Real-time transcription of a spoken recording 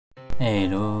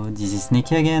Hello, this is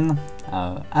Nicky again.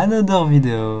 Another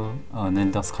video on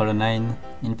Elder Scrolls Online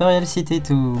Imperial City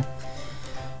to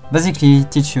basically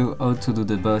teach you how to do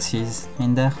the bosses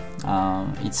in there.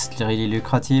 It's really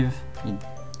lucrative. It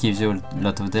gives you a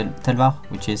lot of Telvar,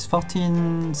 which is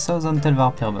 14,000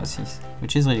 Telvar per bosses,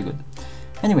 which is really good.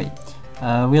 Anyway,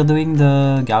 we're doing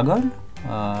the Gargoyle.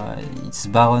 It's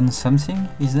Baron something,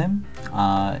 his name.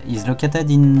 He's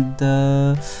located in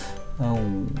the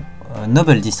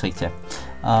Noble District, yeah.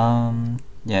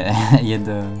 Yeah, I had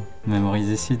the memories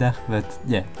issue there, but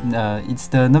yeah, it's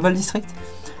the Noble District.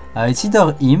 It's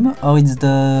either him or it's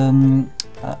the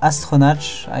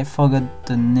astronaut. I forgot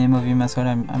the name of him as well,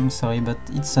 I'm sorry, but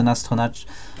it's an astronaut.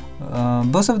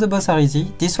 Both of the boss are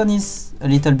easy. This one is a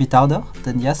little bit harder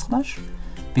than the astronaut,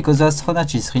 because the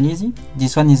astronaut is really easy.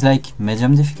 This one is like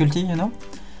medium difficulty, you know.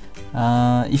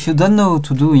 If you don't know how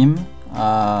to do him,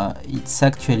 it's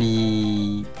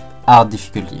actually hard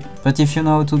difficulty, but if you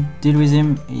know how to deal with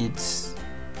him, it's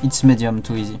medium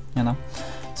to easy, you know.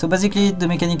 So basically the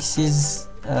mechanics is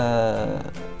I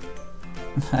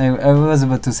was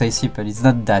about to say simple. It's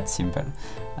not that simple,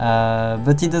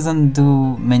 but he doesn't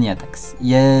do many attacks.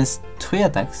 He has 3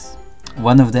 attacks.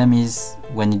 One of them is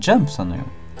when he jumps on you,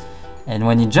 and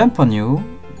when he jumps on you,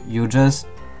 you just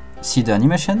see the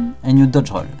animation and you dodge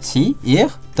roll. See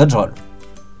here, dodge roll,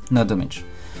 no damage.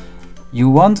 You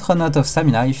won't run out of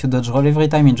stamina if you dodge roll every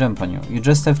time he jumps on you. You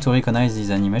just have to recognize his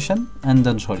animation and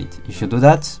dodge roll it. If you do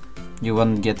that, you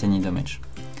won't get any damage.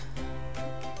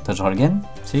 Dodge roll again,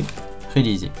 see? Really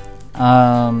easy.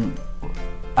 After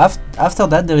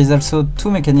that, there is also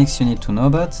 2 mechanics you need to know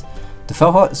about. The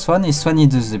first one is when he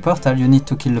does the portal, you need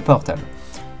to kill the portal.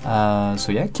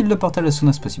 So yeah, kill the portal as soon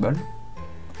as possible.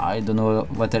 I don't know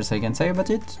what else I can say about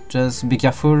it. Just be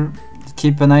careful,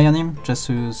 keep an eye on him, just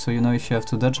so you know if you have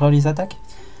to dodge roll his attack.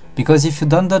 Because if you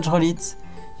don't dodge roll it,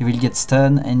 you will get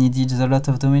stunned and he deals a lot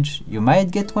of damage. You might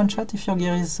get one shot if your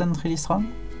gear isn't really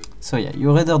strong. So yeah,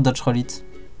 you rather dodge roll it.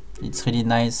 It's really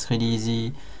nice, really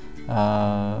easy.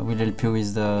 Will help you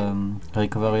with the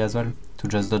recovery as well, to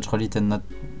just dodge roll it and not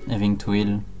having to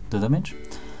heal the damage.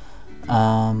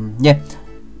 Yeah,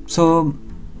 so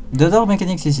the other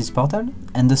mechanics is his portal,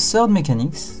 and the third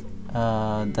mechanics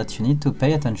that you need to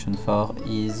pay attention for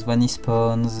is when he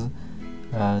spawns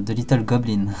the little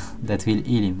goblin that will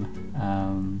heal him.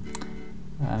 I'm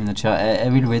not sure, I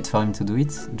will wait for him to do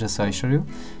it, just so I show you.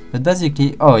 But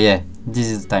basically, oh yeah, this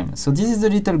is the time. So this is the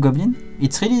little goblin.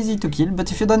 It's really easy to kill,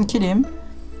 but if you don't kill him,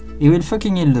 he will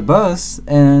fucking heal the boss,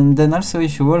 and then also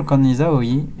if you walk on his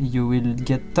AoE, you will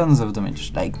get tons of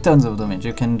damage, like tons of damage.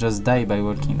 You can just die by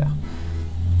walking there.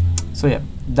 So yeah,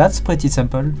 that's pretty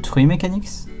simple. 3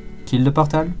 mechanics: kill the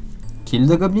portal, kill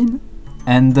the goblin,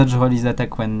 and dodge roll his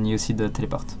attack when you see the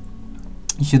teleport.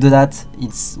 If you do that,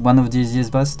 it's one of the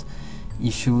easiest boss.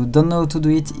 If you don't know how to do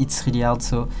it, it's really hard.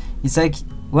 So it's like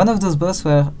one of those boss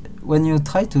where when you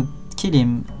try to kill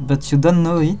him, but you don't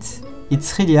know it,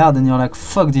 it's really hard and you're like,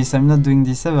 fuck this, I'm not doing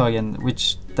this ever again,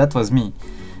 which that was me.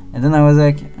 And then I was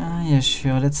like, yeah,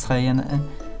 sure, let's try. And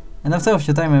after a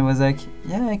few times I was like,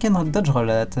 yeah, I can dodge roll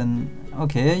that, and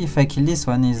okay, if I kill this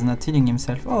one, he's not healing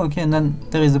himself. Oh, okay, and then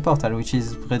there is the portal, which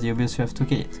is pretty obvious, you have to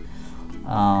kill it.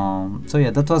 So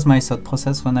yeah, that was my thought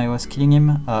process when I was killing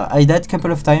him. I died a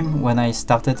couple of times when I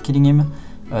started killing him,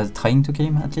 trying to kill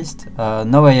him at least.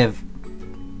 Now I have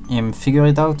him figured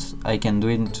it out. I can do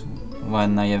it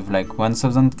when I have like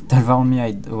 1,000 Telvar on me,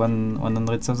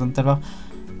 100,000 Telvar.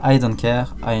 I don't care,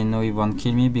 I know he won't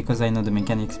kill me because I know the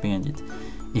mechanics behind it.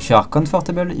 If you are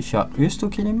comfortable, if you are used to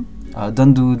kill him,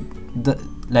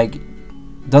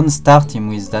 don't start him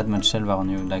with that much Telvar on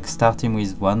you. Like start him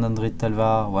with 100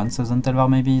 Telvar, 1,000 Telvar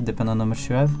maybe, depending on how much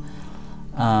you have.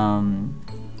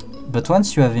 But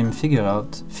once you have him figure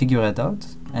it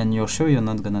out, and you're sure you're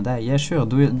not gonna die, yeah, sure,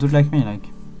 do it like me. Like,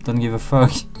 don't give a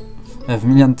fuck. Have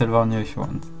million Telvar on you if you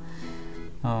want.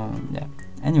 Yeah.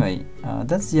 Anyway,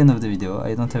 that's the end of the video.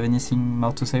 I don't have anything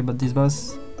more to say about this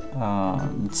boss.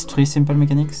 It's 3 simple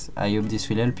mechanics. I hope this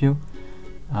will help you.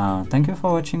 Thank you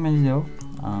for watching my video,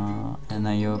 and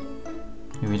I hope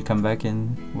you will come back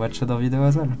and watch other video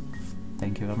as well.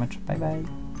 Thank you very much. Bye bye.